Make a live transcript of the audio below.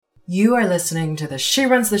You are listening to the She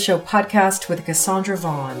Runs the Show podcast with Cassandra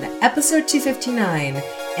Vaughn, episode 259,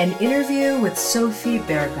 an interview with Sofie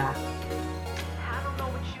Berga. I don't know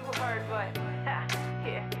what you heard, but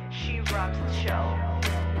yeah, she runs the show.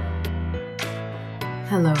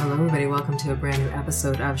 Hello, everybody. Welcome to a brand new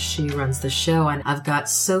episode of She Runs the Show. And I've got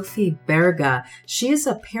Sofie Berga. She is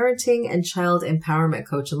a parenting and child empowerment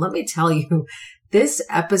coach. And let me tell you, this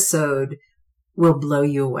episode will blow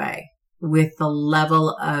you away with the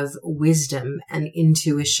level of wisdom and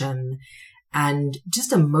intuition and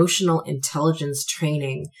just emotional intelligence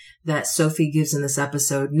training that Sofie gives in this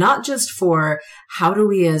episode, not just for how do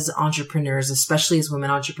we as entrepreneurs, especially as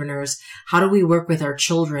women entrepreneurs, how do we work with our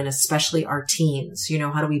children, especially our teens? You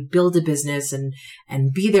know, how do we build a business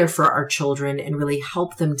and be there for our children and really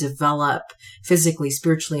help them develop physically,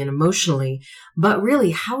 spiritually, and emotionally? But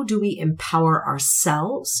really, how do we empower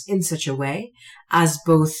ourselves in such a way as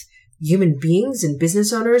both human beings and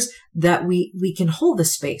business owners that we can hold the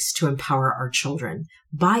space to empower our children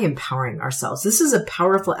by empowering ourselves. This is a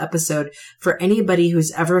powerful episode for anybody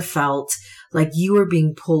who's ever felt like you are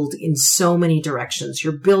being pulled in so many directions.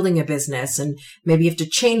 You're building a business and maybe you have to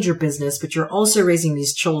change your business, but you're also raising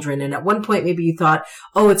these children. And at one point, maybe you thought,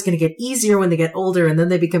 oh, it's going to get easier when they get older. And then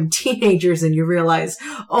they become teenagers and you realize,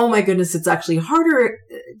 oh my goodness, it's actually harder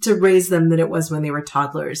to raise them than it was when they were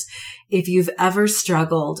toddlers. If you've ever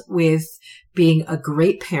struggled with being a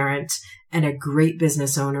great parent and a great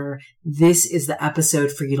business owner, this is the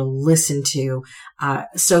episode for you to listen to.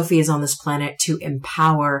 Sofie is on this planet to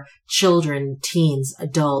empower children, teens,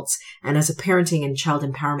 adults, and as a parenting and child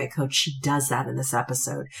empowerment coach, she does that in this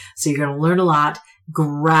episode. So you're going to learn a lot.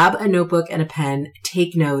 Grab a notebook and a pen,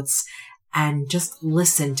 take notes, and just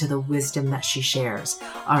listen to the wisdom that she shares.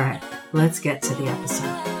 All right, let's get to the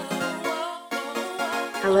episode.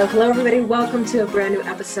 Hello, everybody. Welcome to a brand new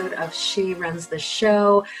episode of She Runs the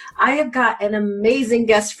Show. I have got an amazing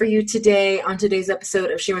guest for you today on today's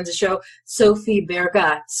episode of She Runs the Show, Sofie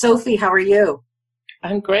Berga. Sofie, how are you?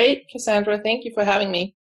 I'm great, Cassandra. Thank you for having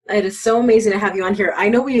me. It is so amazing to have you on here. I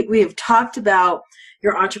know we have talked about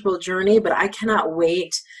your entrepreneurial journey, but I cannot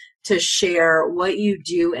wait to share what you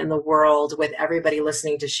do in the world with everybody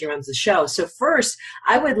listening to She Runs the Show. So first,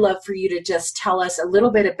 I would love for you to just tell us a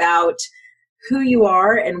little bit about who you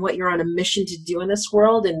are and what you're on a mission to do in this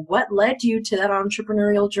world and what led you to that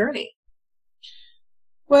entrepreneurial journey.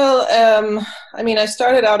 Well, I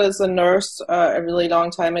started out as a nurse a really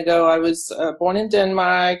long time ago. I was born in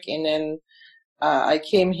Denmark, and then I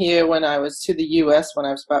came here when I was to the U.S. when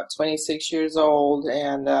I was about 26 years old.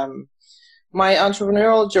 And my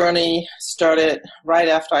entrepreneurial journey started right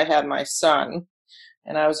after I had my son.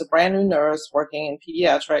 And I was a brand new nurse working in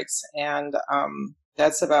pediatrics, and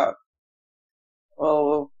that's about,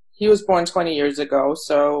 well, he was born 20 years ago,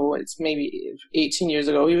 so it's maybe 18 years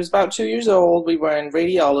ago. He was about 2 years old. We were in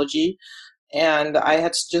radiology, and I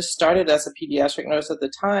had just started as a pediatric nurse at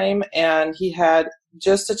the time, and he had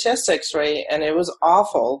just a chest x-ray, and it was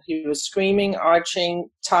awful. He was screaming, arching,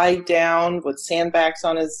 tied down with sandbags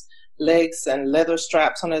on his legs and leather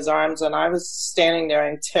straps on his arms, and I was standing there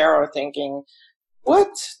in terror thinking,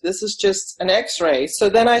 what? This is just an x-ray. So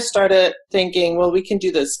then I started thinking, well, we can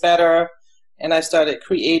do this better. And I started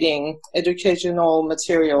creating educational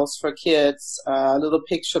materials for kids, little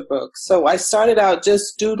picture books. So I started out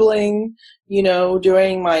just doodling,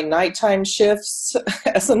 during my nighttime shifts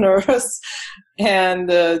as a nurse. And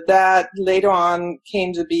that later on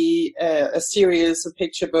came to be a series of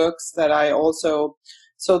picture books that I also,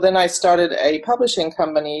 so then I started a publishing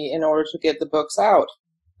company in order to get the books out.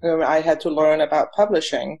 I had to learn about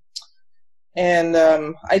publishing. And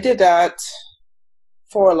I did that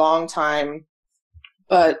for a long time,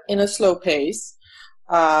 but in a slow pace.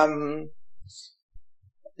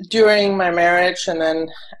 During my marriage and then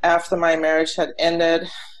after my marriage had ended,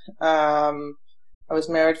 I was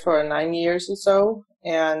married for 9 years or so.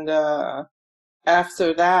 And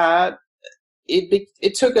after that,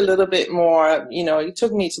 it took a little bit more, it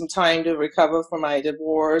took me some time to recover from my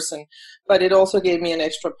divorce, but it also gave me an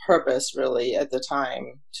extra purpose really at the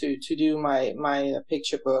time to do my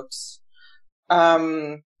picture books.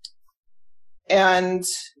 And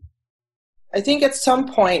I think at some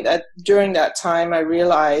point during that time, I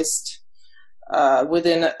realized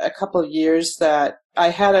within a couple of years that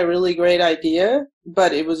I had a really great idea,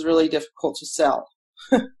 but it was really difficult to sell.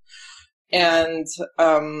 And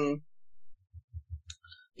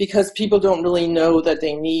because people don't really know that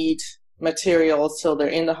they need materials till they're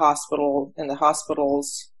in the hospital, and the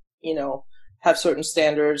hospitals, have certain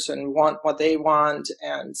standards and want what they want.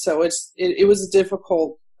 And so it was a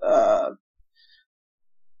difficult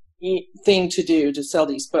thing to do to sell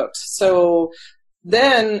these books. So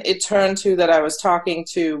then it turned to that I was talking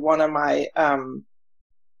to one of my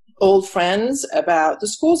old friends about the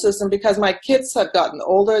school system, because my kids had gotten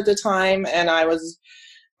older at the time, and it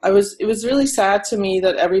was really sad to me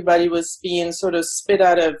that everybody was being sort of spit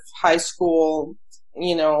out of high school,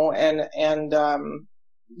 and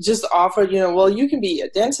just offered, well, you can be a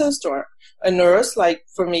dentist or a nurse, like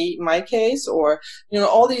for me, my case, or,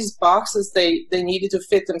 all these boxes they needed to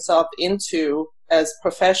fit themselves into as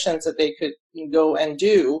professions that they could go and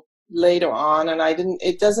do later on. And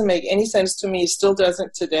it doesn't make any sense to me, still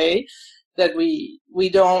doesn't today, that we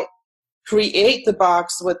don't create the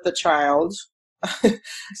box with the child.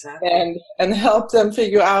 Exactly. and help them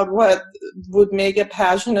figure out what would make a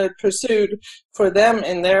passionate pursuit for them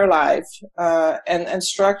in their life, and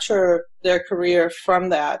structure their career from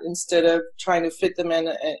that, instead of trying to fit them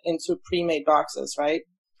into pre-made boxes, right?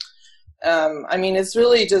 It's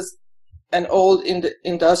really just an old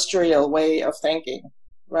industrial way of thinking,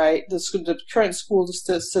 right? The current school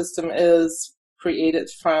system is created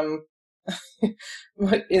from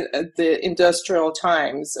the industrial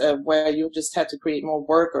times, where you just had to create more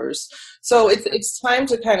workers. So it's time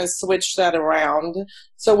to kind of switch that around.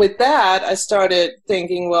 So with that, I started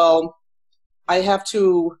thinking, well, I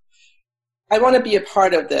want to be a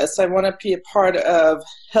part of this. I want to be a part of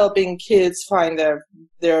helping kids find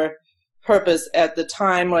their purpose at the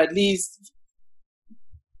time, or at least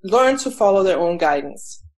learn to follow their own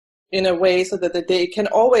guidance in a way so that they can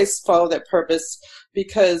always follow their purpose,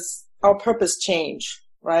 because our purpose change,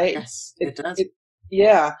 right? Yes, it does.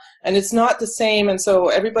 Yeah, and it's not the same, and so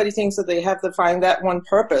everybody thinks that they have to find that one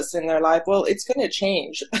purpose in their life. Well, it's going to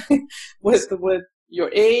change with your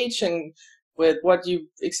age and with what you've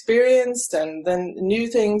experienced, and then new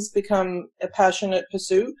things become a passionate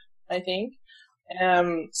pursuit, I think.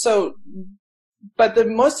 But the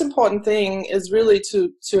most important thing is really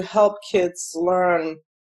to help kids learn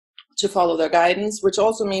to follow their guidance, which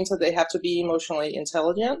also means that they have to be emotionally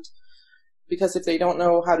intelligent. Because if they don't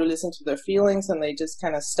know how to listen to their feelings and they just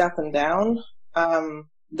kind of stuff them down,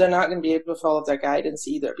 they're not going to be able to follow their guidance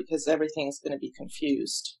either, because everything's going to be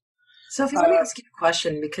confused. Sophie, let me ask you a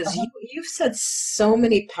question, because you've said so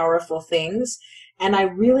many powerful things, and I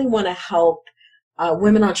really want to help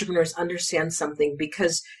women entrepreneurs understand something,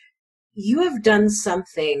 because you have done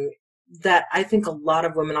something that I think a lot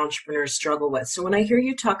of women entrepreneurs struggle with. So when I hear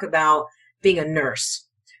you talk about being a nurse,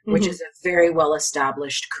 which is a very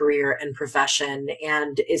well-established career and profession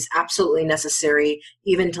and is absolutely necessary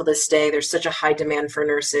even till this day. There's such a high demand for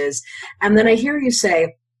nurses. And then I hear you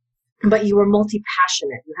say, but you were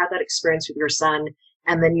multi-passionate. You had that experience with your son,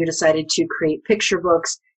 and then you decided to create picture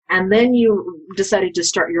books, and then you decided to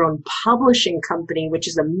start your own publishing company, which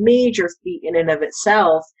is a major feat in and of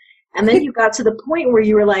itself. And then you got to the point where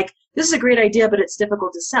you were like, this is a great idea, but it's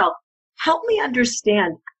difficult to sell. Help me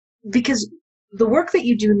understand, because the work that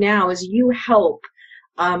you do now is you help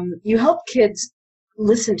kids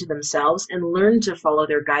listen to themselves and learn to follow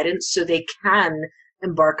their guidance so they can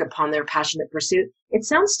embark upon their passionate pursuit. It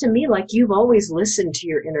sounds to me like you've always listened to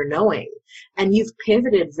your inner knowing, and you've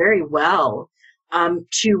pivoted very well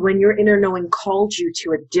to when your inner knowing called you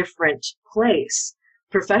to a different place.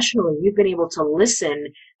 Professionally, you've been able to listen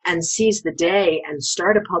and seize the day and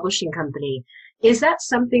start a publishing company. Is that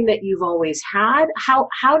something that you've always had?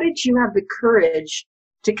 How did you have the courage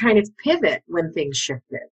to kind of pivot when things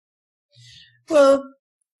shifted? Well,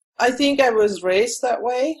 I think I was raised that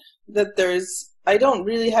way, that I don't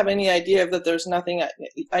really have any idea that there's nothing,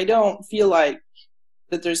 I don't feel like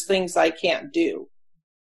that there's things I can't do.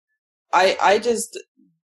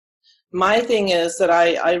 My thing is that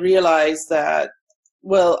I realize that,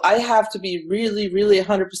 well, I have to be really, really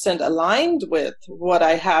 100% aligned with what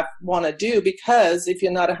I want to do, because if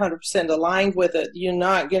you're not 100% aligned with it, you're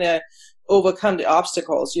not going to overcome the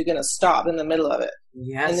obstacles. You're going to stop in the middle of it.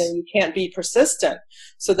 Yes. And then you can't be persistent.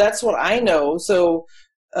 So that's what I know. So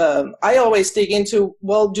I always dig into,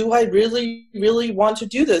 well, do I really, really want to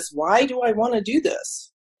do this? Why do I want to do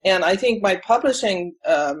this? And I think my publishing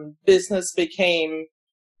business became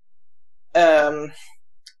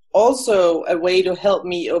also a way to help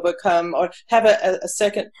me overcome or have a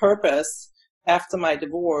second purpose after my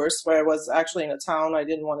divorce, where I was actually in a town I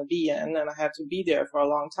didn't want to be in, and I had to be there for a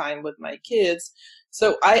long time with my kids.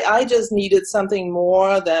 So I just needed something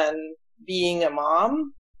more than being a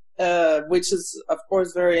mom, which is, of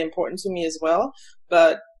course, very important to me as well.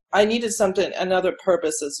 But I needed another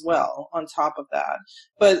purpose as well on top of that.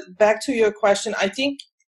 But back to your question, I think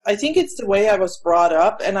it's the way I was brought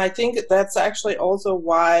up, and I think that's actually also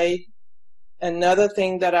why another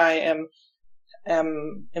thing that I am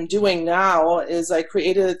doing now is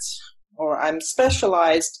I'm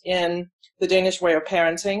specialized in the Danish way of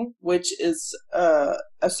parenting, which is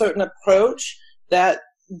a certain approach that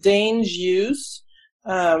Danes use.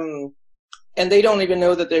 And they don't even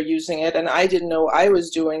know that they're using it. And I didn't know I was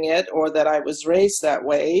doing it or that I was raised that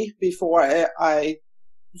way before I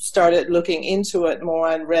started looking into it more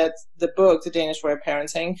and read the book, The Danish Way of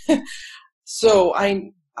Parenting. So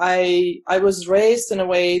I was raised in a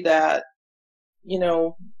way that,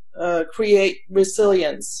 create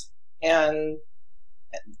resilience and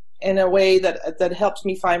in a way that helps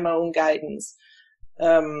me find my own guidance.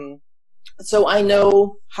 So I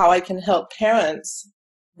know how I can help parents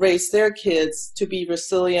raise their kids to be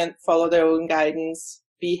resilient, follow their own guidance,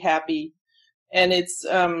 be happy. And it's,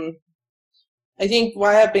 I think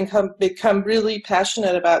why I've become really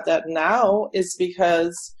passionate about that now is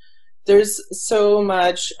because there's so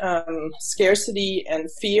much scarcity and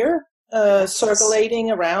fear circulating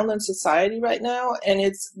around in society right now, and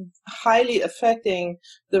it's highly affecting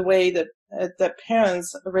the way that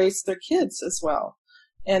parents raise their kids as well.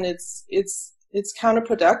 And it's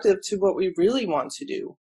counterproductive to what we really want to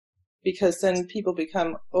do, because then people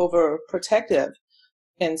become overprotective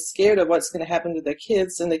and scared of what's going to happen to their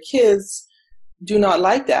kids, and the kids do not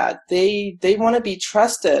like that. They want to be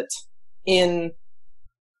trusted in,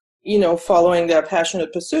 following their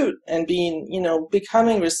passionate pursuit and being,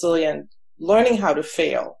 becoming resilient, learning how to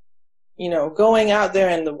fail, going out there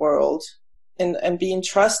in the world and being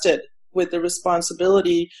trusted with the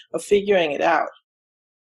responsibility of figuring it out.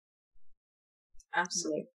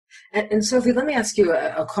 Absolutely. And Sofie, let me ask you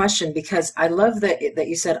a question, because I love that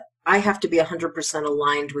you said, I have to be 100%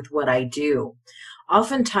 aligned with what I do.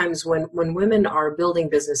 Oftentimes when women are building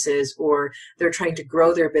businesses or they're trying to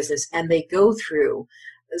grow their business and they go through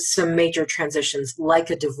some major transitions like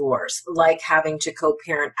a divorce, like having to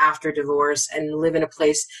co-parent after divorce and live in a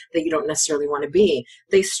place that you don't necessarily want to be,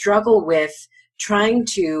 they struggle with trying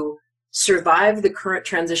to survive the current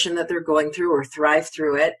transition that they're going through or thrive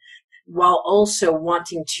through it, while also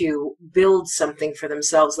wanting to build something for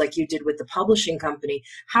themselves like you did with the publishing company.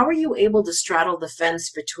 How are you able to straddle the fence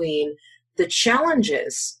between the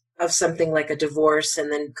challenges of something like a divorce and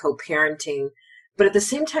then co-parenting, but at the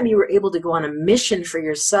same time you were able to go on a mission for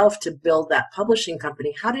yourself to build that publishing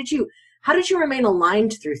company? How did you remain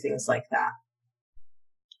aligned through things like that?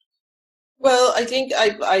 Well, I think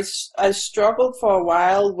I struggled for a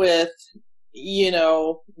while with,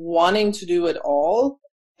 wanting to do it all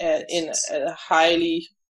in a highly,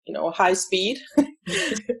 high speed.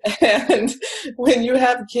 And when you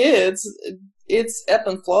have kids, it's ebb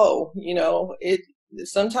and flow.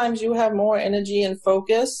 Sometimes you have more energy and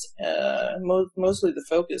focus, mostly the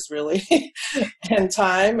focus really, and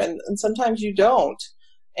time, and sometimes you don't.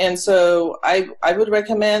 And so I would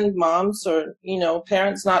recommend moms or,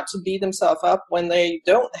 parents not to beat themselves up when they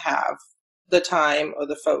don't have the time or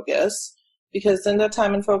the focus, because then their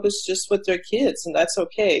time and focus just with their kids, and that's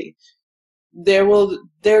okay.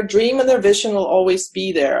 Their dream and their vision will always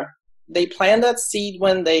be there. They plant that seed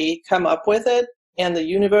when they come up with it, and the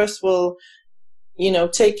universe will,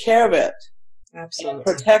 take care of it. Absolutely. And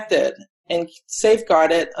protect it and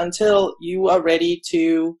safeguard it until you are ready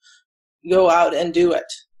to go out and do it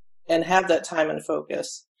and have that time and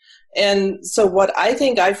focus. And so what I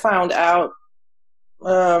think I found out,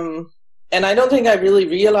 and I don't think I really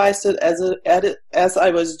realized it as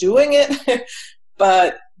I was doing it,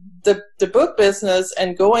 but the book business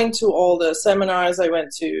and going to all the seminars I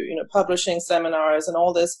went to, publishing seminars and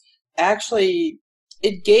all this, actually,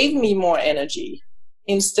 it gave me more energy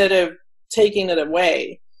instead of taking it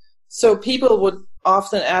away. So people would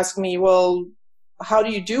often ask me, well, how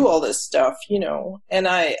do you do all this stuff, And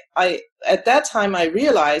I at that time I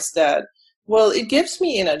realized that, well, it gives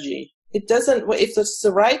me energy. It doesn't, if it's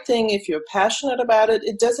the right thing, if you're passionate about it,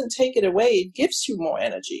 it doesn't take it away. It gives you more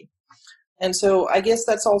energy. And so I guess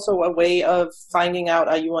that's also a way of finding out,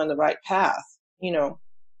 are you on the right path?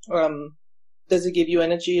 Does it give you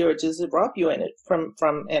energy or does it rob you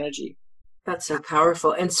from energy? That's so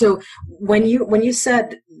powerful. And so when you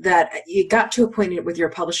said that you got to a point with your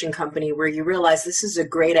publishing company where you realized this is a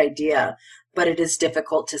great idea, but it is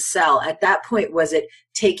difficult to sell, at that point, was it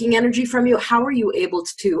taking energy from you? How were you able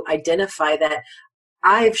to identify that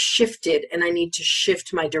I've shifted and I need to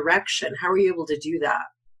shift my direction? How were you able to do that?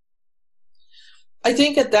 I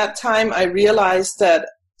think at that time I realized that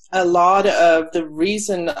a lot of the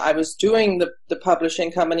reason I was doing the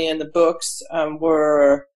publishing company and the books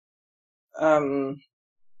were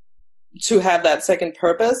to have that second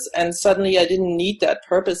purpose, and suddenly I didn't need that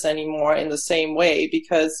purpose anymore in the same way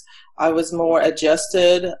because I was more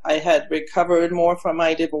adjusted. I had recovered more from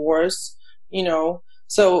my divorce,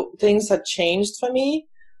 so things had changed for me.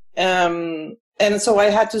 And and so I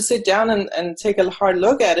had to sit down and take a hard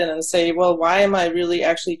look at it and say, well, why am I really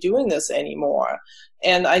actually doing this anymore?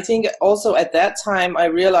 And I think also at that time I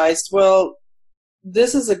realized, well,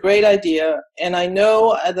 this is a great idea, and I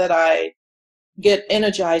know that I get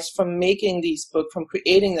energized from making these books, from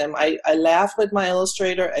creating them. I laugh with my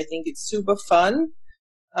illustrator. I think it's super fun.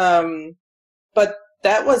 But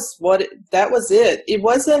that was it. It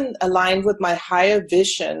wasn't aligned with my higher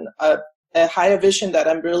vision, a higher vision that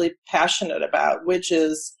I'm really passionate about, which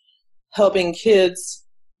is helping kids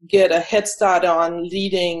get a head start on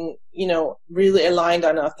leading, really aligned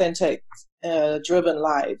on authentic, driven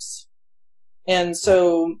lives. And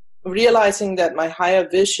so realizing that my higher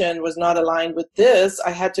vision was not aligned with this,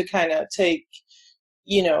 I had to kind of take,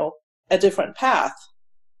 a different path.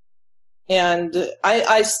 And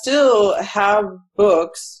I still have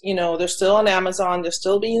books, they're still on Amazon, they're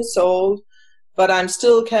still being sold, but I'm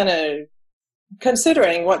still kind of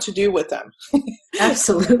considering what to do with them.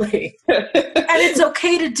 Absolutely. And it's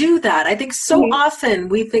okay to do that. I think so often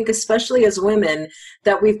we think, especially as women,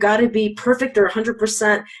 that we've got to be perfect or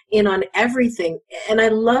 100% in on everything. And I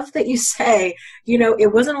love that you say,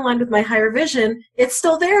 it wasn't aligned with my higher vision. It's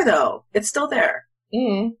still there, though. It's still there.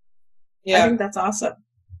 Mm-hmm. Yeah. I think that's awesome.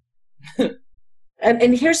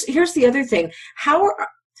 And here's the other thing.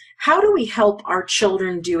 How do we help our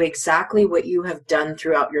children do exactly what you have done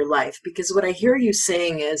throughout your life? Because what I hear you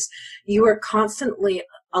saying is you are constantly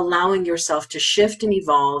allowing yourself to shift and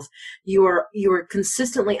evolve. You are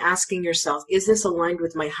consistently asking yourself, is this aligned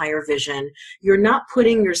with my higher vision? You're not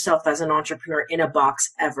putting yourself as an entrepreneur in a box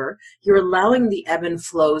ever. You're allowing the ebb and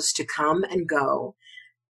flows to come and go.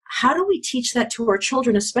 How do we teach that to our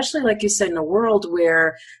children, especially like you said, in a world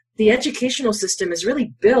where the educational system is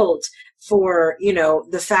really built for,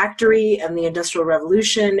 the factory and the Industrial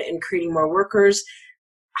Revolution and creating more workers?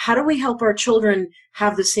 How do we help our children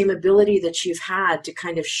have the same ability that you've had to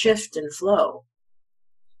kind of shift and flow?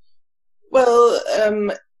 Well,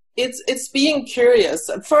 it's being curious.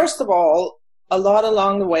 First of all, a lot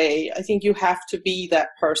along the way, I think you have to be that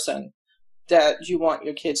person that you want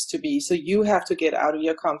your kids to be. So you have to get out of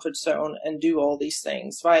your comfort zone and do all these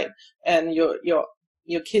things, right? And your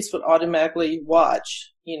kids will automatically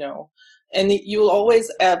watch, and you'll always,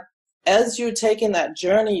 as you're taking that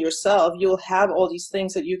journey yourself, you'll have all these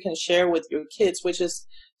things that you can share with your kids, which is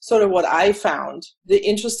sort of what I found. The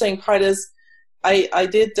interesting part is I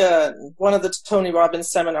did one of the Tony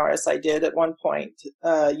Robbins seminars I did at one point.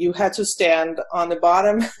 You had to stand on the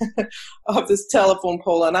bottom of this telephone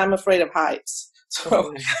pole, and I'm afraid of heights.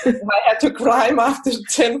 So I had to climb up the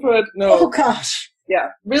 10-foot, oh gosh. Yeah,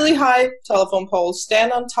 really high telephone pole,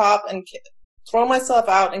 stand on top and throw myself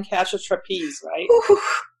out and catch a trapeze, right?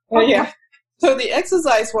 Yeah. So the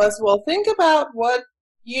exercise was, well, think about what,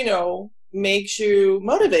 makes you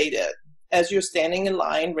motivated as you're standing in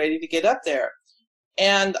line ready to get up there.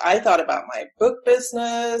 And I thought about my book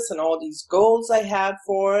business and all these goals I had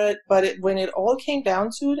for it. But when it all came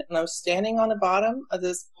down to it and I was standing on the bottom of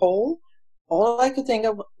this pole, all I could think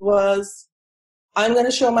of was, I'm going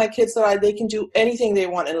to show my kids that they can do anything they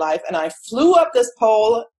want in life. And I flew up this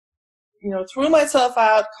pole, threw myself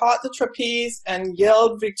out, caught the trapeze, and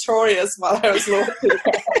yelled victorious while I was lowered to the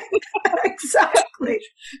ground. Exactly.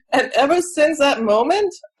 And ever since that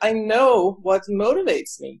moment, I know what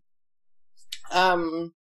motivates me.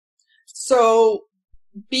 So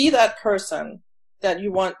be that person that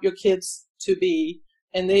you want your kids to be,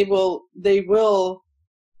 and they will,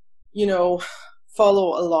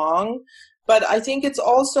 follow along. But I think it's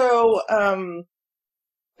also,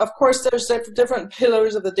 of course, there's different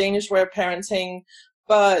pillars of the Danish way of parenting,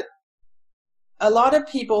 but a lot of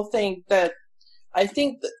people think that, I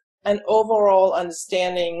think that an overall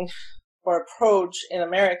understanding or approach in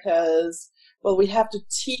America is, well, we have to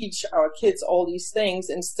teach our kids all these things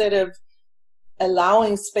instead of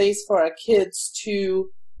allowing space for our kids to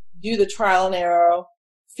do the trial and error,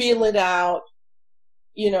 feel it out,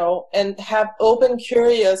 and have open,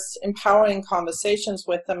 curious, empowering conversations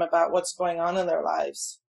with them about what's going on in their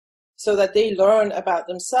lives so that they learn about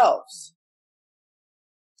themselves.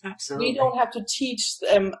 Absolutely. We don't have to teach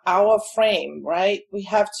them our frame, right? We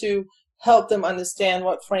have to help them understand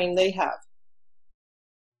what frame they have.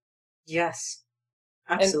 Yes,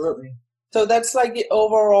 absolutely. And so that's like the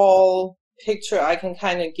overall picture I can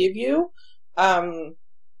kind of give you.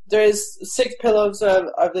 There's 6 pillars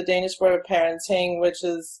of the Danish way of parenting, which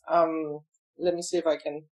is, let me see if I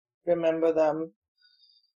can remember them.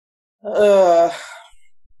 I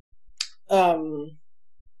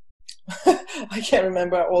can't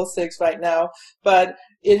remember all 6 right now, but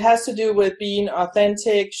it has to do with being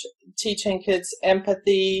authentic, teaching kids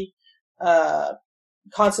empathy,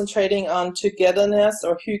 concentrating on togetherness,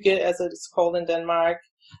 or hygge as it is called in Denmark.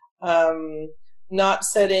 Not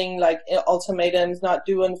setting like ultimatums, not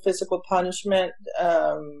doing physical punishment,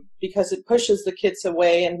 because it pushes the kids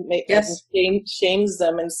away and shames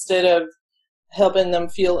them instead of helping them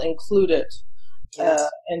feel included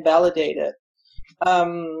and validated.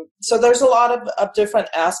 So there's a lot of different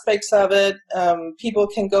aspects of it. People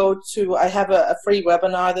can go to, I have a free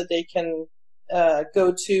webinar that they can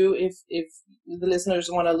go to if the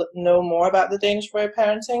listeners want to know more about the Danish way of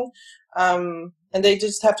parenting. And they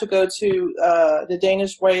just have to go to the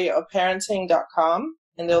danishwayofparenting.com,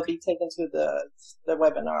 and they'll be taken to the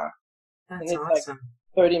webinar. That's and it's awesome.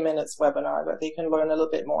 Like 30 minutes webinar, but they can learn a little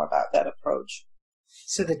bit more about that approach.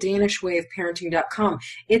 So the danishwayofparenting.com.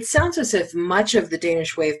 It sounds as if much of the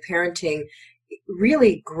Danish way of parenting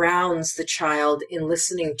really grounds the child in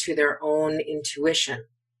listening to their own intuition.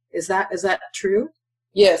 Is that true?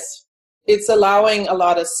 Yes. It's allowing a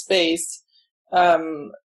lot of space.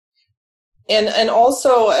 And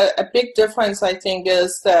also a big difference, I think,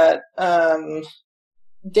 is that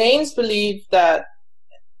Danes believe that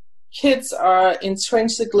kids are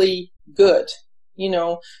intrinsically good,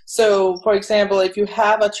 So, for example, if you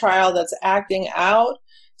have a child that's acting out,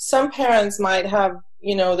 some parents might have,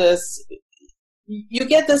 this, you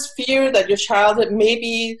get this fear that your child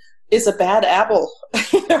maybe is a bad apple.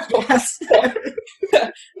 Yes.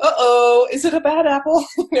 Uh-oh, is it a bad apple?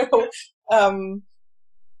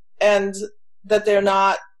 And that they're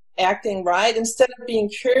not acting right, instead of being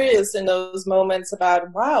curious in those moments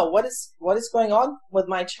about, wow, what is going on with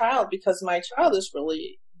my child, because my child is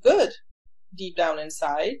really good deep down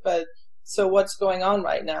inside, but so what's going on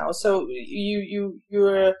right now? So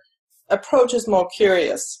your approach is more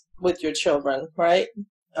curious with your children, right?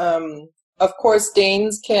 Of course,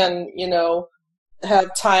 Danes can,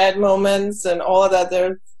 have tired moments and all of that.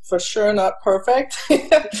 They're for sure not perfect,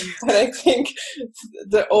 but I think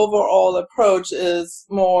the overall approach is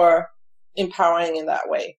more empowering in that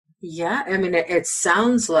way. Yeah, I mean, it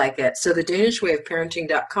sounds like it. So the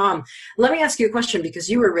danishwayofparenting.com. Let me ask you a question, because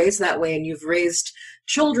you were raised that way and you've raised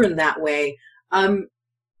children that way. I'm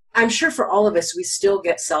sure for all of us, we still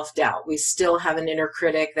get self-doubt. We still have an inner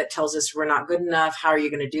critic that tells us we're not good enough. How are you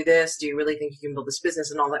going to do this? Do you really think you can build this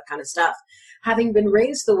business, and all that kind of stuff? Having been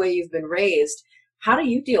raised the way you've been raised, how do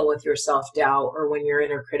you deal with your self-doubt or when your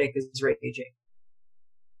inner critic is raging?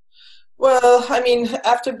 Well, I mean,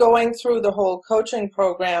 after going through the whole coaching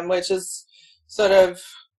program, which is sort of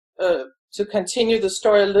to continue the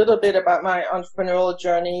story a little bit about my entrepreneurial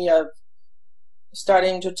journey of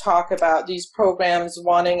starting to talk about these programs,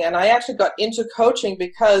 and I actually got into coaching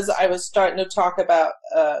because I was starting to talk about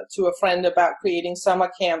to a friend about creating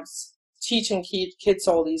summer camps, teaching kids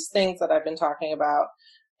all these things that I've been talking about.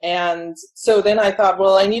 And so then I thought,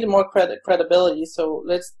 well, I need more credibility, so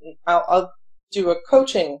I'll do a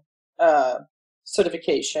coaching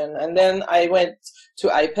certification. And then I went to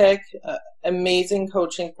IPEC, amazing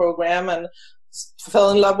coaching program, and fell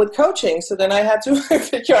in love with coaching. So then I had to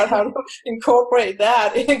figure out how to incorporate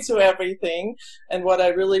that into everything and what I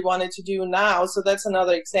really wanted to do now. So that's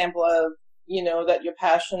another example of, that your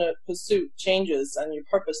passionate pursuit changes and your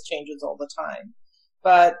purpose changes all the time.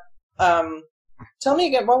 But tell me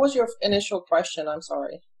again, what was your initial question? I'm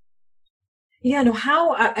sorry. Yeah, no,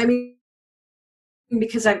 I mean,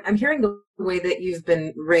 because I'm hearing the way that you've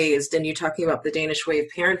been raised, and you talking about the Danish way of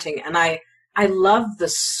parenting, and I love the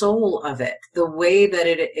soul of it, the way that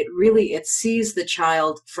it really sees the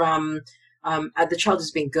child from the child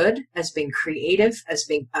as being good, as being creative, as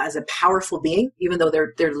a powerful being, even though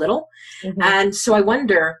they're little. Mm-hmm. And so I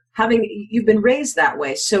wonder, you've been raised that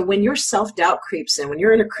way, so when your self-doubt creeps in, when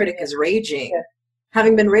your inner critic is raging,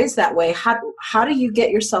 having been raised that way, how do you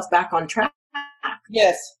get yourself back on track?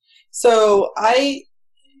 Yes. So I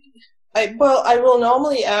will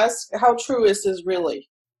normally ask, how true is this really?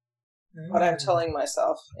 What I'm telling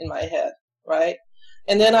myself in my head, right?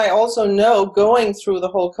 And then I also know, going through the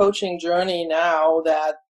whole coaching journey now,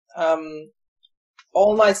 that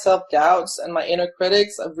all my self-doubts and my inner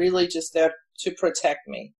critics are really just there to protect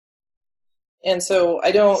me. And so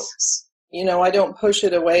I don't push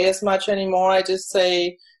it away as much anymore. I just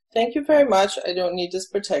say, thank you very much. I don't need this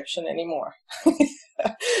protection anymore.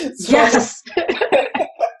 Yes.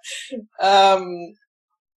 And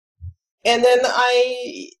then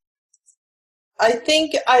I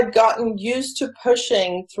think I've gotten used to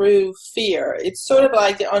pushing through fear. It's sort of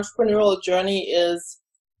like the entrepreneurial journey is,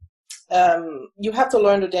 you have to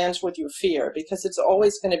learn to dance with your fear, because it's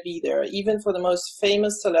always going to be there. Even for the most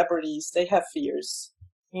famous celebrities, they have fears,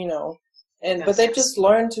 but they've just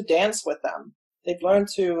learned to dance with them. They've learned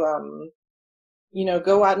to,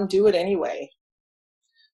 go out and do it anyway.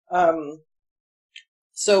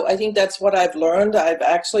 So I think that's what I've learned. I've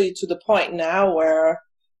actually to the point now where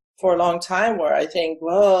for a long time where I think,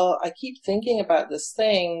 well, I keep thinking about this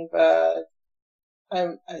thing, but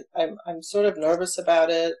I'm sort of nervous about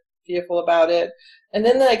it, fearful about it. And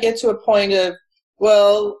then I get to a point of,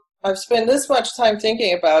 well, I've spent this much time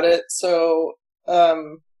thinking about it, so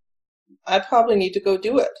I probably need to go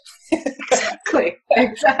do it.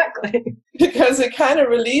 Exactly. Because it kind of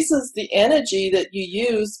releases the energy that you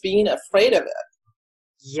use being afraid of it.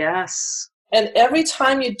 Yes. And every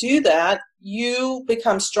time you do that, you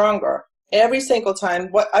become stronger. Every single time.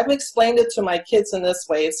 What I've explained it to my kids in this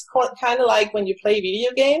way. It's kind of like when you play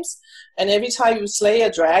video games, and every time you slay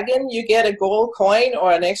a dragon, you get a gold coin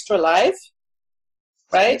or an extra life,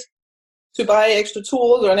 right? To buy extra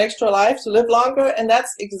tools or an extra life to live longer. And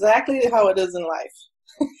that's exactly how it is in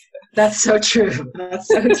life. That's so true. That's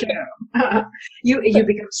so true. You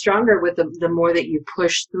become stronger with the more that you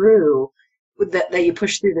push through, that you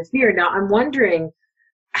push through the fear. Now, I'm wondering,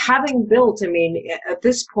 having built, I mean, at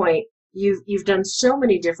this point, you've done so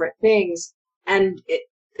many different things, and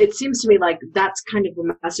it seems to me like that's kind of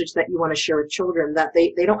the message that you want to share with children, that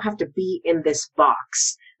they don't have to be in this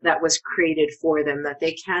box that was created for them, that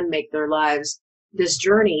they can make their lives this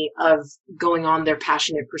journey of going on their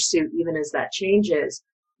passionate pursuit, even as that changes.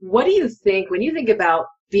 What do you think, when you think about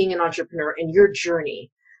being an entrepreneur and your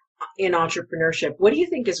journey in entrepreneurship, what do you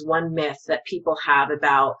think is one myth that people have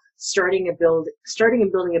about starting and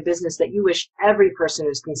building a business that you wish every person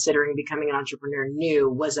who's considering becoming an entrepreneur knew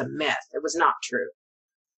was a myth, it was not true?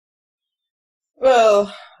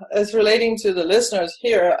 Well, as relating to the listeners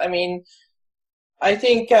here, I mean, I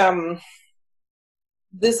think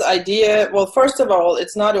this idea, well, first of all,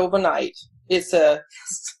 it's not overnight. It's 10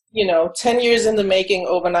 years in the making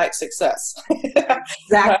overnight success.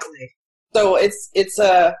 Exactly. So it's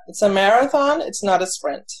a marathon. It's not a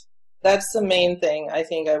sprint. That's the main thing I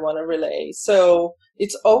think I want to relay. So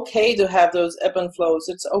it's okay to have those ebb and flows.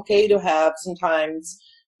 It's okay to have sometimes,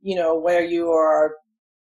 where you are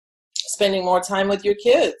spending more time with your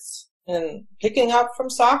kids and picking up from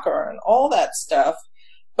soccer and all that stuff.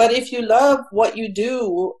 But if you love what you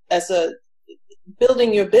do as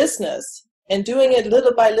building your business and doing it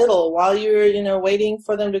little by little while you're, waiting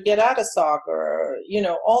for them to get out of soccer,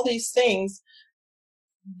 all these things,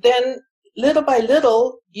 then little by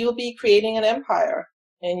little, you'll be creating an empire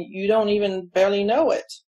and you don't even barely know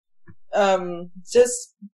it.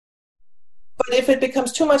 But if it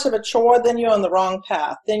becomes too much of a chore, then you're on the wrong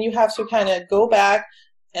path. Then you have to kind of go back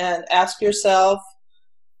and ask yourself,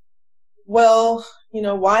 well,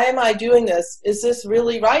 why am I doing this? Is this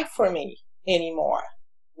really right for me anymore?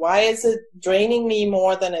 Why is it draining me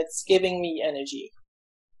more than it's giving me energy?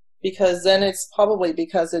 Because then it's probably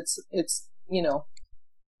because it's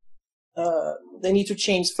they need to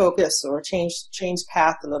change focus or change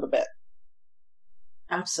path a little bit.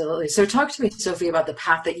 Absolutely. So talk to me, Sofie, about the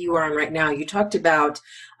path that you are on right now. You talked about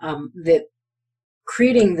that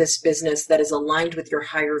creating this business that is aligned with your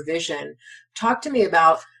higher vision. Talk to me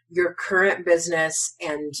about your current business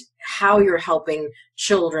and how you're helping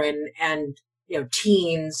children and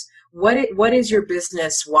teens. What is your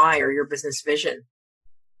business why or your business vision?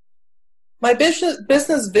 My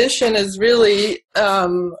business vision is really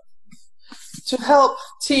to help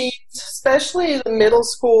teens, especially the middle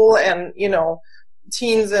school and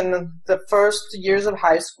teens in the first years of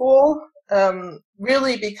high school,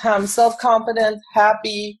 really become self-confident,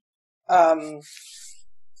 happy, and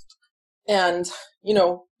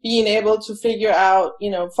being able to figure out,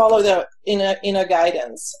 follow their inner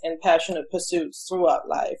guidance and passionate pursuits throughout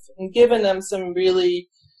life, and giving them some really,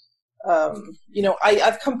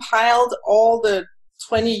 I've compiled all the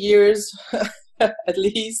 20 years, at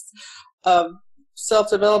least, of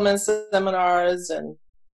self-development seminars and,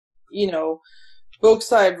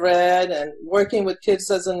 books I've read, and working with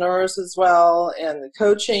kids as a nurse as well, and the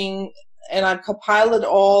coaching, and I've compiled it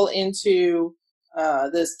all into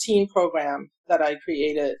this teen program that I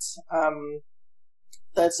created.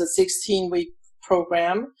 That's a 16-week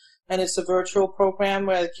program, and it's a virtual program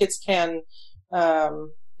where the kids can,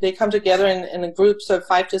 they come together in groups of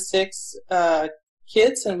 5 to 6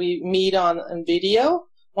 kids, and we meet on video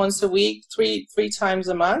once a week, three times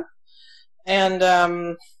a month, and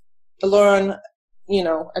learn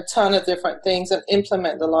a ton of different things and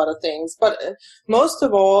implement a lot of things. But most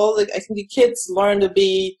of all, I think the kids learn to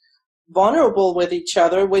be vulnerable with each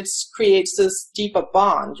other, which creates this deeper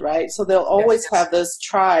bond, right? So they'll always have this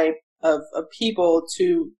tribe of people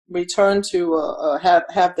to return to,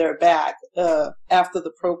 have their back after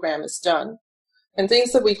the program is done. And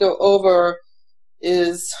things that we go over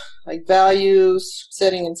is like values,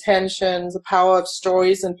 setting intentions, the power of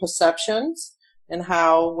stories and perceptions, and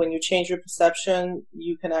how when you change your perception,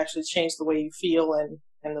 you can actually change the way you feel and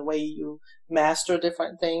the way you master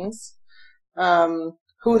different things.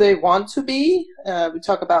 Who they want to be. We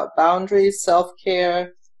talk about boundaries,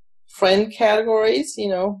 self-care, friend categories.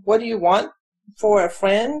 What do you want for a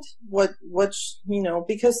friend?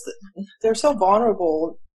 Because they're so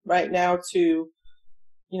vulnerable right now to,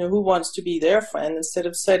 who wants to be their friend, instead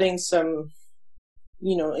of setting some,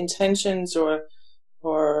 intentions or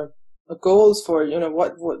goals for,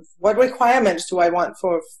 what requirements do I want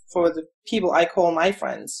for the people I call my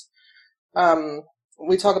friends.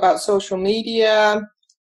 We talk about social media,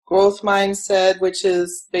 growth mindset, which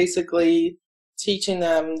is basically teaching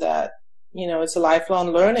them that, it's a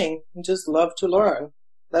lifelong learning. You just love to learn.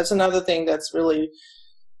 That's another thing that's really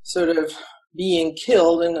sort of being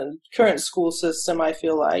killed in the current school system, I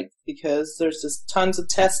feel like, because there's just tons of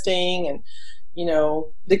testing and,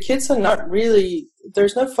 the kids are not really,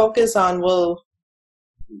 there's no focus on,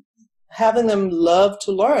 having them love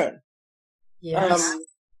to learn. Yes.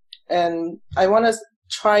 And I want to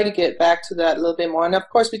try to get back to that a little bit more. And of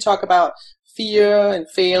course, we talk about fear and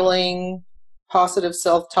failing, positive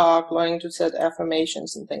self-talk, learning to set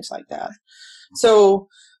affirmations and things like that. So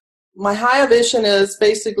my higher vision is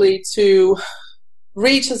basically to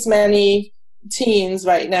reach as many teens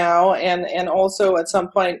right now, and also at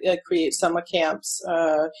some point create summer camps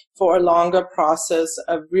for a longer process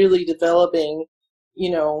of really developing,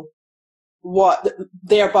 what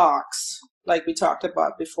their box, like we talked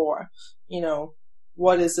about before,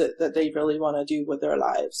 what is it that they really want to do with their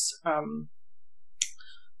lives.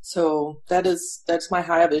 So that's my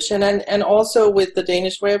higher vision. And also with the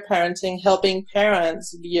Danish way of parenting, helping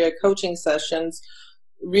parents via coaching sessions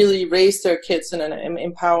really raise their kids in an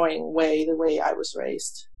empowering way, the way I was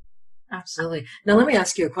raised. Absolutely. Now, let me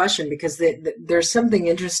ask you a question, because there's something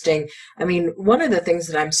interesting. I mean, one of the things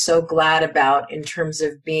that I'm so glad about in terms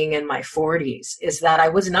of being in my 40s is that I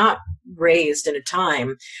was not raised in a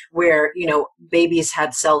time where, babies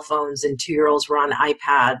had cell phones and 2-year-olds were on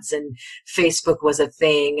iPads and Facebook was a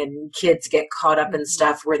thing and kids get caught up in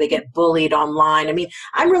stuff where they get bullied online. I mean,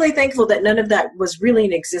 I'm really thankful that none of that was really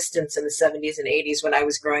in existence in the 70s and 80s when I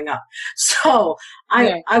was growing up. So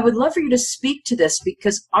I would love for you to speak to this,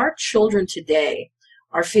 because our children today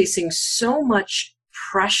are facing so much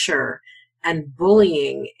pressure and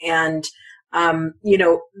bullying, and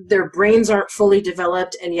their brains aren't fully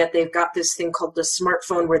developed, and yet they've got this thing called the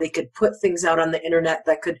smartphone where they could put things out on the internet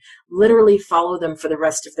that could literally follow them for the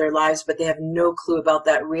rest of their lives, but they have no clue about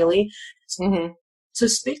that really. Mm-hmm. So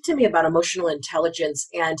speak to me about emotional intelligence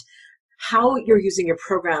and how you're using your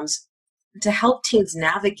programs to help teens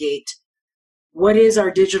navigate what is our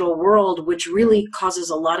digital world, which really causes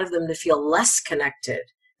a lot of them to feel less connected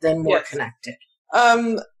than more connected.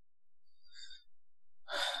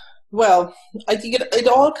 Well, I think it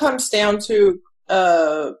all comes down to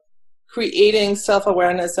creating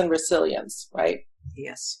self-awareness and resilience, right?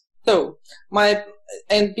 Yes. So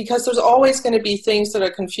because there's always going to be things that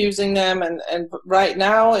are confusing them, and right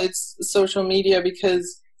now it's social media,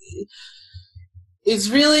 because it's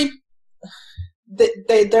really,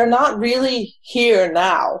 they're not really here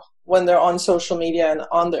now when they're on social media and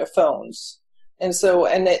on their phones. And so,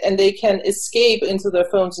 and they can escape into their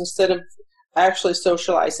phones instead of actually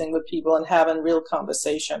socializing with people and having real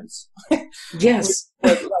conversations. Yes.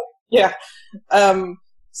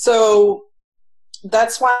 So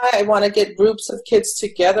that's why I want to get groups of kids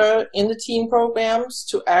together in the teen programs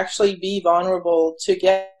to actually be vulnerable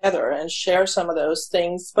together and share some of those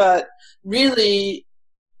things. But really,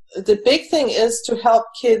 the big thing is to help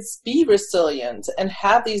kids be resilient and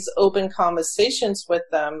have these open conversations with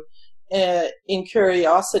them in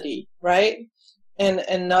curiosity, right?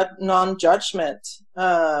 And not non-judgment,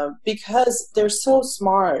 because they're so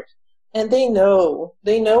smart and they know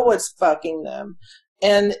what's fucking them.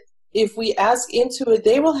 And if we ask into it,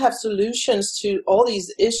 they will have solutions to all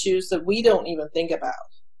these issues that we don't even think about.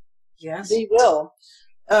 Yes. They will.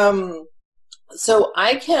 So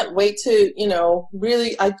I can't wait to,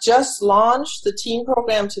 really, I just launched the teen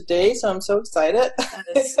program today, so I'm so excited. That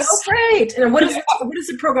is so great. And what is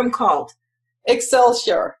the program called?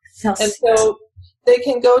 Excelsior. And so they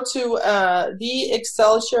can go to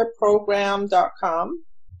theexcelsiorprogram.com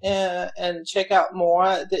and check out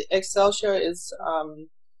more. The Excelsior is,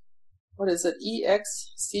 what is it?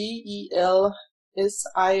 EXCELSIOR.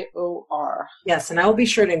 Yes, and I will be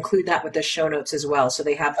sure to include that with the show notes as well. So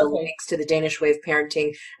they have the links to the Danish Way of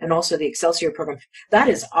Parenting and also the Excelsior program. That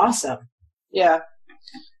is awesome. Yeah.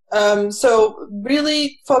 So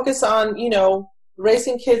really focus on,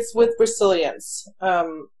 raising kids with resilience,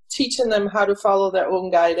 teaching them how to follow their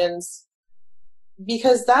own guidance.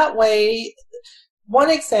 Because that way, one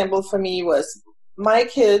example for me was my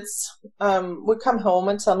kids would come home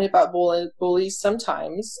and tell me about bullies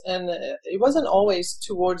sometimes, and it wasn't always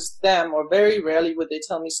towards them, or very rarely would they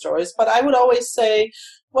tell me stories, but I would always say,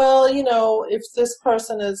 well, if this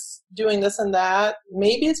person is doing this and that,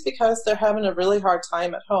 maybe it's because they're having a really hard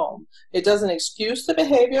time at home. It doesn't excuse the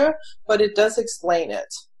behavior, but it does explain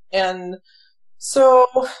it. And so,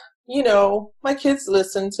 my kids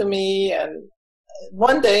listen to me, and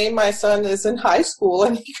one day my son is in high school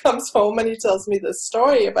and he comes home and he tells me this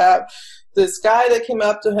story about this guy that came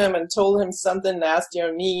up to him and told him something nasty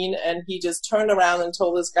or mean, and he just turned around and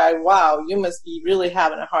told this guy, wow, you must be really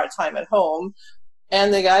having a hard time at home.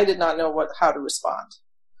 And the guy did not know how to respond.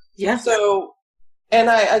 Yeah. So, and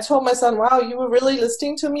I told my son, wow, you were really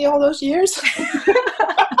listening to me all those years?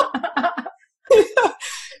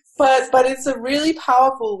 But it's a really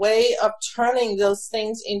powerful way of turning those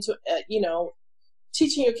things into,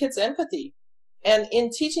 teaching your kids empathy. And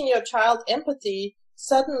in teaching your child empathy,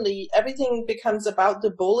 suddenly everything becomes about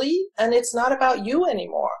the bully, and it's not about you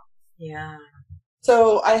anymore. Yeah.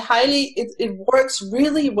 So it works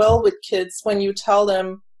really well with kids when you tell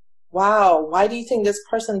them, wow, why do you think this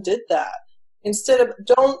person did that? Instead of,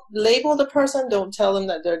 don't label the person, don't tell them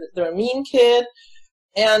that they're a mean kid,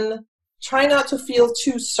 and try not to feel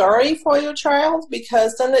too sorry for your child,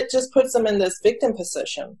 because then it just puts them in this victim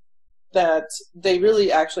position that they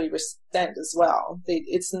really actually resent as well.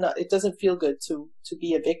 It doesn't feel good to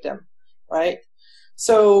be a victim, right?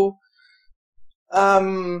 So,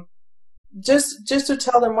 just to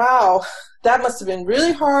tell them, wow, that must have been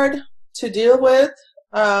really hard to deal with.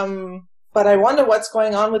 But I wonder what's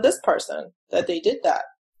going on with this person that they did that.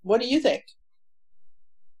 What do you think?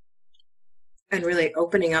 And really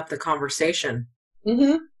opening up the conversation.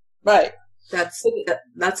 Mm-hmm. Right.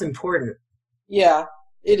 That's important. Yeah,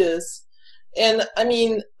 it is. And I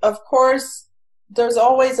mean, of course, there's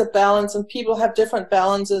always a balance, and people have different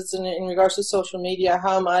balances in regards to social media,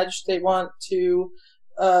 how much they want to,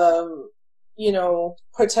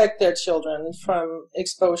 protect their children from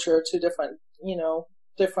exposure to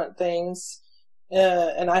different things.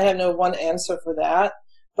 And I have no one answer for that.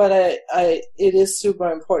 But it is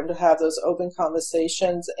super important to have those open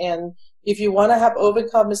conversations. And if you want to have open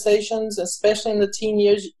conversations, especially in the teen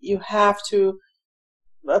years, you have to,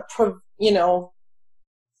 not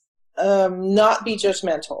be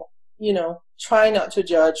judgmental. Try not to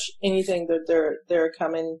judge anything that they're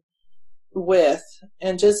coming with,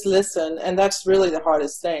 and just listen. And that's really the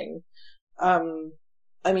hardest thing.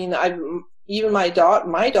 Even my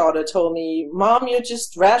daughter told me, Mom, you're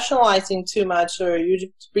just rationalizing too much, or you're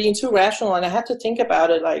just being too rational. And I had to think about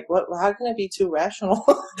it, like, how can I be too rational?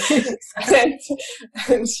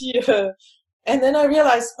 and then I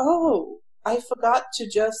realized, I forgot to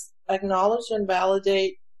just acknowledge and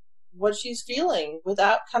validate what she's feeling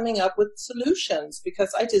without coming up with solutions,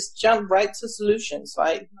 because I just jump right to solutions.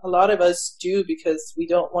 Right? A lot of us do, because we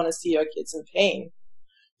don't want to see our kids in pain.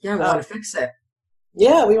 Yeah, we want to fix it.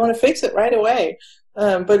 Yeah, we want to fix it right away.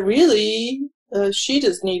 But really, she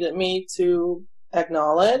just needed me to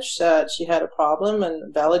acknowledge that she had a problem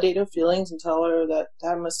and validate her feelings and tell her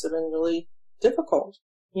that must have been really difficult,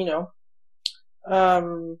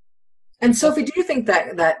 And Sofie, do you think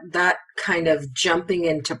that kind of jumping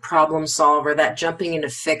into problem solver, that jumping into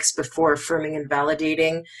fix before affirming and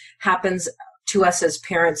validating happens to us as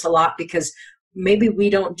parents a lot, because maybe we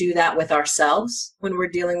don't do that with ourselves when we're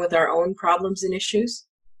dealing with our own problems and issues?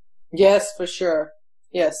 Yes, for sure.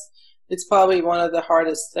 Yes. It's probably one of the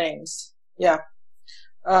hardest things. Yeah.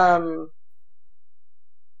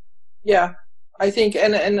 Yeah. I think,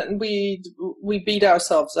 and we beat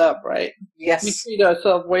ourselves up, right? Yes. We treat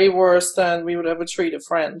ourselves way worse than we would ever treat a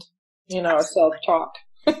friend, our self-talk.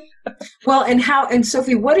 Well, and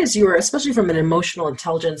Sofie, what is especially from an emotional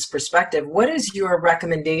intelligence perspective, what is your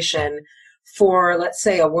recommendation for, let's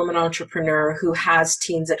say, a woman entrepreneur who has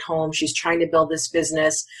teens at home? She's trying to build this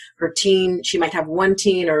business. She might have one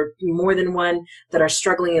teen or more than one that are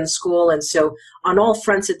struggling in school. And so on all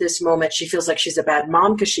fronts at this moment, she feels like she's a bad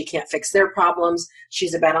mom because she can't fix their problems.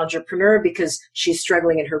 She's a bad entrepreneur because she's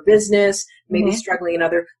struggling in her business, maybe struggling in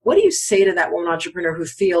other. What do you say to that woman entrepreneur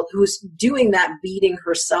who's doing that beating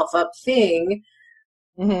herself up thing,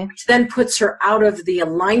 which then puts her out of the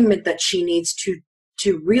alignment that she needs to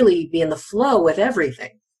really be in the flow with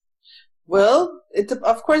everything? Well,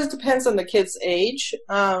 of course, it depends on the kid's age,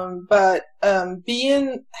 but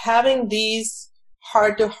having these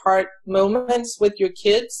heart-to-heart moments with your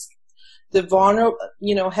kids, the vulnerable,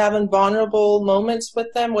 having vulnerable moments with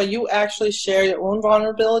them where you actually share your own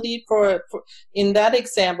vulnerability. For in that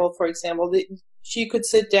example, for example, she could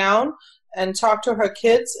sit down and talk to her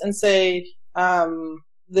kids and say,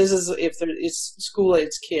 this is if there is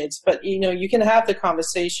school-age kids, but you can have the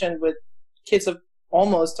conversation with kids of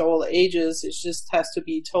almost all ages. It just has to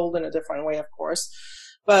be told in a different way, of course.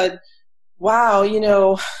 But wow,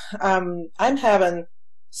 I'm having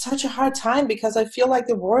such a hard time because I feel like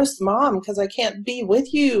the worst mom because I can't be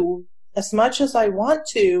with you as much as I want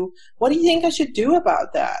to. What do you think I should do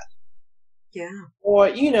about that? Yeah. Or,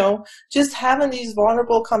 just having these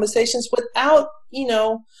vulnerable conversations without,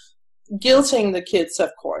 guilting the kids,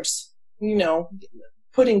 of course,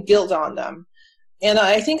 putting guilt on them. And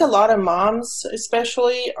I think a lot of moms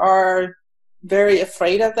especially are very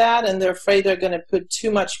afraid of that, and they're afraid they're going to put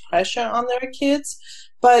too much pressure on their kids.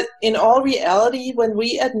 But in all reality, when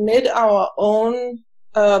we admit our own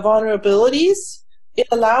vulnerabilities, it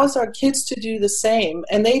allows our kids to do the same.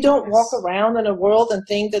 And they don't walk around in a world and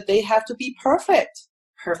think that they have to be perfect.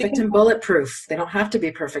 Perfect and bulletproof. They don't have to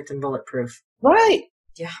be perfect and bulletproof. Right.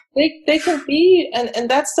 Yeah. They can be, and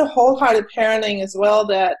that's the wholehearted parenting as well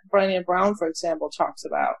that Brené Brown, for example, talks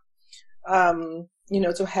about.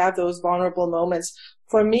 To have those vulnerable moments.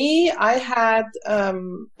 For me, I had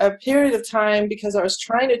a period of time because I was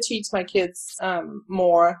trying to teach my kids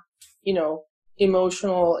more,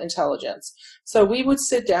 emotional intelligence. So we would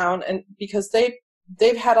sit down, and because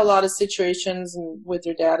they've had a lot of situations with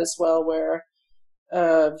their dad as well where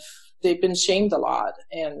they've been shamed a lot,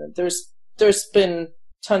 and there's been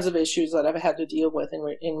tons of issues that I've had to deal with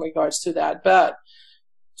in regards to that. But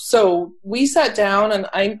so we sat down, and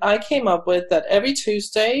I came up with that every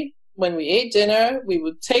Tuesday when we ate dinner, we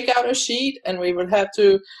would take out a sheet and we would have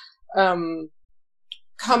to come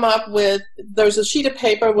up with, there's a sheet of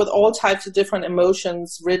paper with all types of different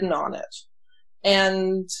emotions written on it.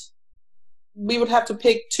 And we would have to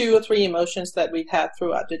pick 2 or 3 emotions that we'd had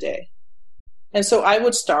throughout the day. And so I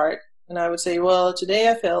would start, and I would say, well, today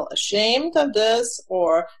I feel ashamed of this,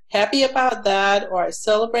 or happy about that, or I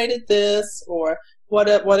celebrated this, or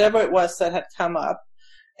whatever it was that had come up.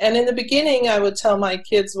 And in the beginning, I would tell my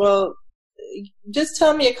kids, well, just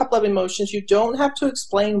tell me a couple of emotions. You don't have to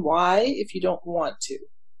explain why if you don't want to.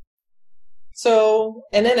 So,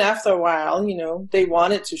 and then after a while, they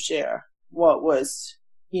wanted to share what was,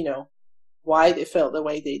 why they felt the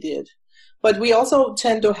way they did. But we also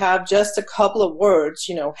tend to have just a couple of words,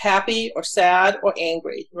 happy or sad or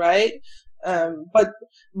angry, right? But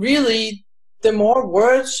really, the more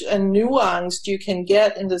words and nuanced you can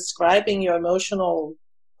get in describing your emotional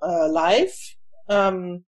life,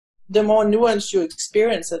 the more nuanced you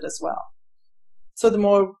experience it as well. So the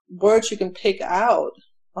more words you can pick out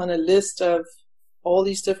on a list of all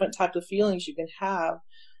these different types of feelings you can have,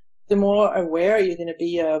 the more aware you're going to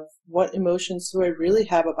be of what emotions do I really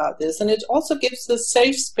have about this. And it also gives the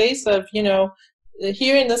safe space of,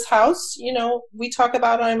 here in this house, we talk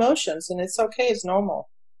about our emotions, and it's okay, it's normal.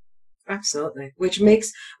 Absolutely. Which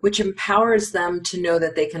empowers them to know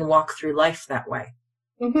that they can walk through life that way.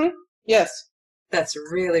 Mm-hmm. Yes. That's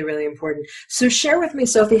really, really important. So share with me,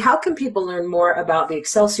 Sofie, how can people learn more about the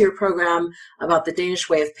Excelsior program, about the Danish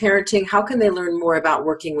way of parenting? How can they learn more about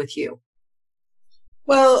working with you?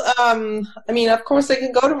 Well, of course, they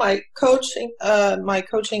can go to my coaching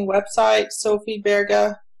website, Sofie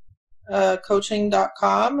Berga,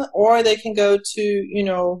 coaching.com, or they can go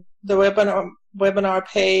to, the webinar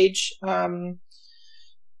page.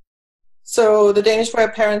 So the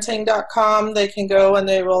danishwayofparenting.com, they can go and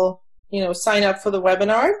they will, sign up for the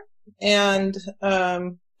webinar. And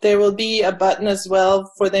there will be a button as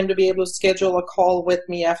well for them to be able to schedule a call with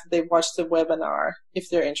me after they've watched the webinar if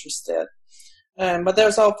they're interested. But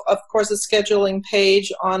there's, of course, a scheduling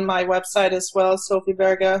page on my website as well,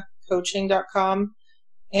 SofieBergaCoaching.com.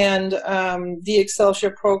 And the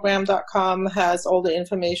ExcelsiorProgram.com has all the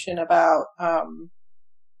information about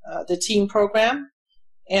the teen program.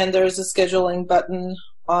 And there's a scheduling button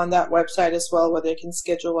on that website as well where they can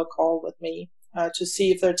schedule a call with me to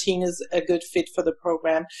see if their teen is a good fit for the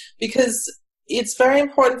program. Because it's very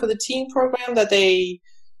important for the teen program that they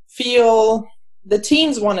feel the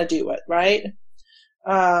teens want to do it, right?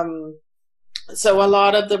 So a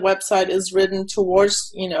lot of the website is written towards,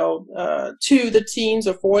 to the teens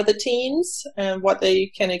or for the teens and what they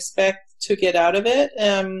can expect to get out of it.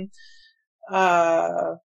 And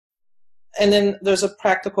then there's a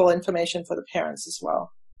practical information for the parents as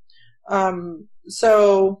well.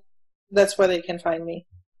 So that's where they can find me.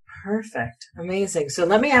 Perfect. Amazing. So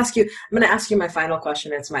let me ask you, I'm going to ask you my final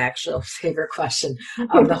question. It's my actual favorite question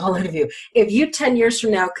of the whole interview. If you 10 years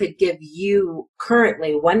from now could give you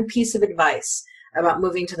currently one piece of advice about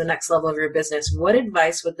moving to the next level of your business, what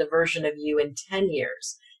advice would the version of you in 10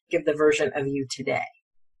 years give the version of you today?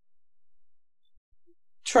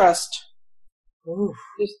 Trust. Ooh.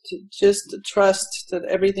 Just trust that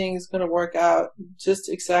everything is going to work out just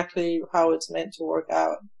exactly how it's meant to work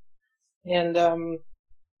out. And,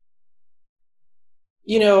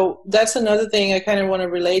 that's another thing I kind of want to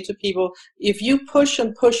relate to people. If you push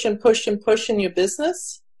and push and push and push in your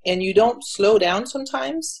business and you don't slow down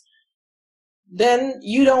sometimes, then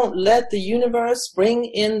you don't let the universe bring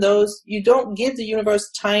in you don't give the universe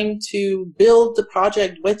time to build the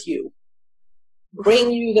project with you,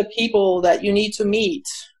 bring you the people that you need to meet,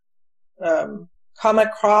 come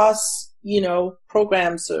across,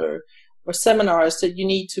 programs or seminars that you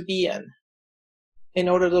need to be in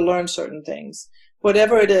order to learn certain things,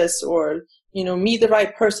 whatever it is, or, meet the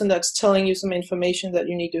right person that's telling you some information that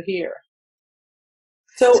you need to hear.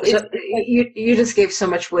 So you just gave so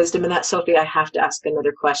much wisdom in that, Sofie. I have to ask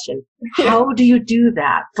another question. How do you do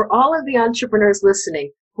that? For all of the entrepreneurs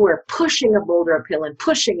listening who are pushing a boulder uphill and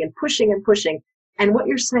pushing and pushing and pushing, and what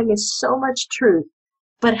you're saying is so much truth,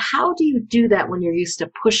 but how do you do that when you're used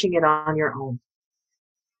to pushing it on your own?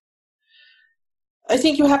 I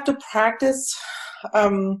think you have to practice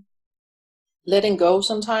letting go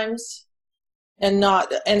sometimes. And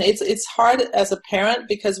it's hard as a parent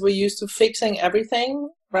because we're used to fixing everything,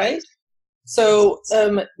 right? So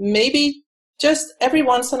maybe just every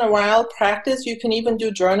once in a while practice. You can even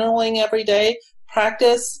do journaling every day.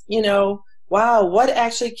 Practice, wow, what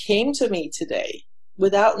actually came to me today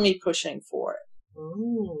without me pushing for it?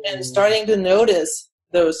 Ooh. And starting to notice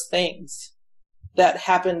those things that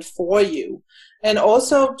happened for you. And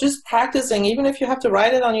also just practicing, even if you have to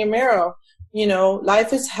write it on your mirror,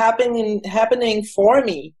 life is happening for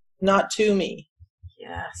me, not to me.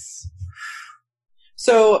 Yes.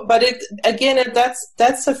 So, but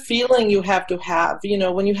that's a feeling you have to have.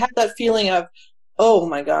 When you have that feeling of, oh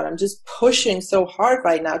my God, I'm just pushing so hard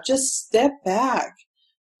right now, just step back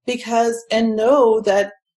and know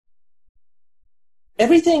that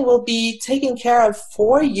everything will be taken care of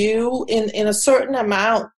for you in a certain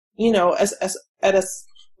amount,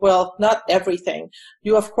 well, not everything.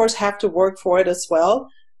 You, of course, have to work for it as well,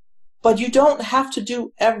 but you don't have to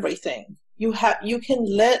do everything. You can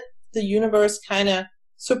let the universe kind of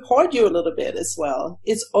support you a little bit as well.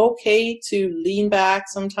 It's okay to lean back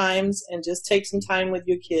sometimes and just take some time with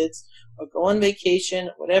your kids or go on vacation,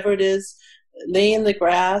 whatever it is, lay in the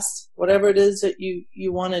grass, whatever it is that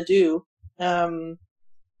you want to do. And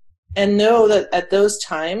know that at those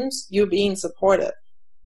times you're being supported.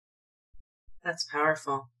 That's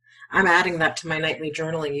powerful. I'm adding that to my nightly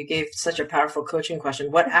journaling. You gave such a powerful coaching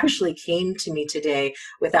question. What actually came to me today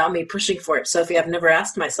without me pushing for it? Sofie, I've never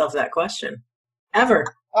asked myself that question.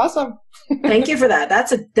 Ever. Awesome. Thank you for that.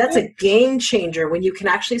 That's a game changer when you can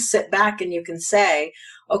actually sit back and you can say,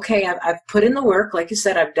 okay, I've put in the work. Like you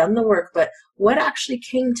said, I've done the work, but what actually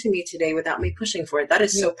came to me today without me pushing for it? That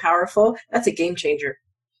is so powerful. That's a game changer.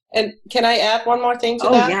 And can I add one more thing to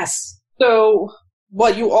that? Oh, yes. So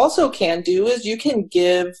what you also can do is you can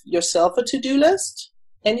give yourself a to-do list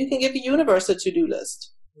and you can give the universe a to-do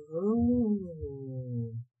list.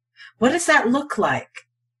 Ooh. What does that look like?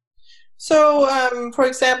 So, for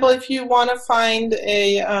example, if you want to find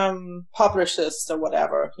a publicist or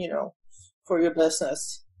whatever, for your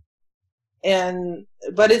business,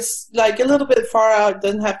 but it's like a little bit far out, it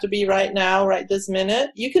doesn't have to be right now, right this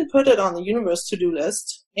minute, you can put it on the universe to-do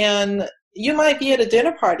list, and you might be at a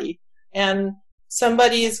dinner party, and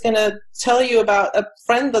somebody is going to tell you about a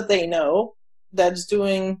friend that they know that's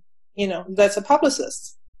doing, that's a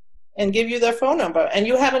publicist, and give you their phone number, and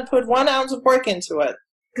you haven't put 1 ounce of work into it.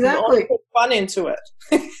 Exactly. You put fun into it.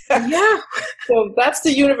 Yeah. So that's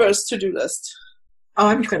the universe to-do list. Oh,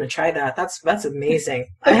 I'm going to try that. That's amazing.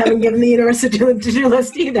 I haven't given the universe a to-do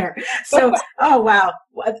list either. So, oh, wow.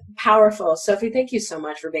 What powerful. Sofie, thank you so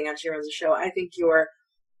much for being on She Runs the Show. I think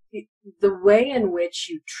the way in which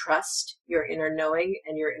you trust your inner knowing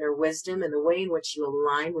and your inner wisdom and the way in which you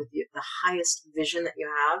align with the highest vision that you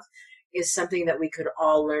have is something that we could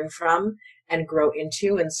all learn from and grow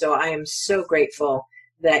into. And so I am so grateful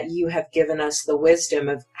that you have given us the wisdom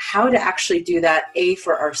of how to actually do that,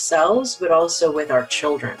 for ourselves, but also with our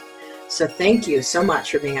children. So thank you so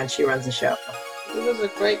much for being on She Runs the Show. It was a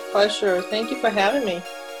great pleasure. Thank you for having me.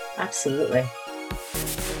 Absolutely.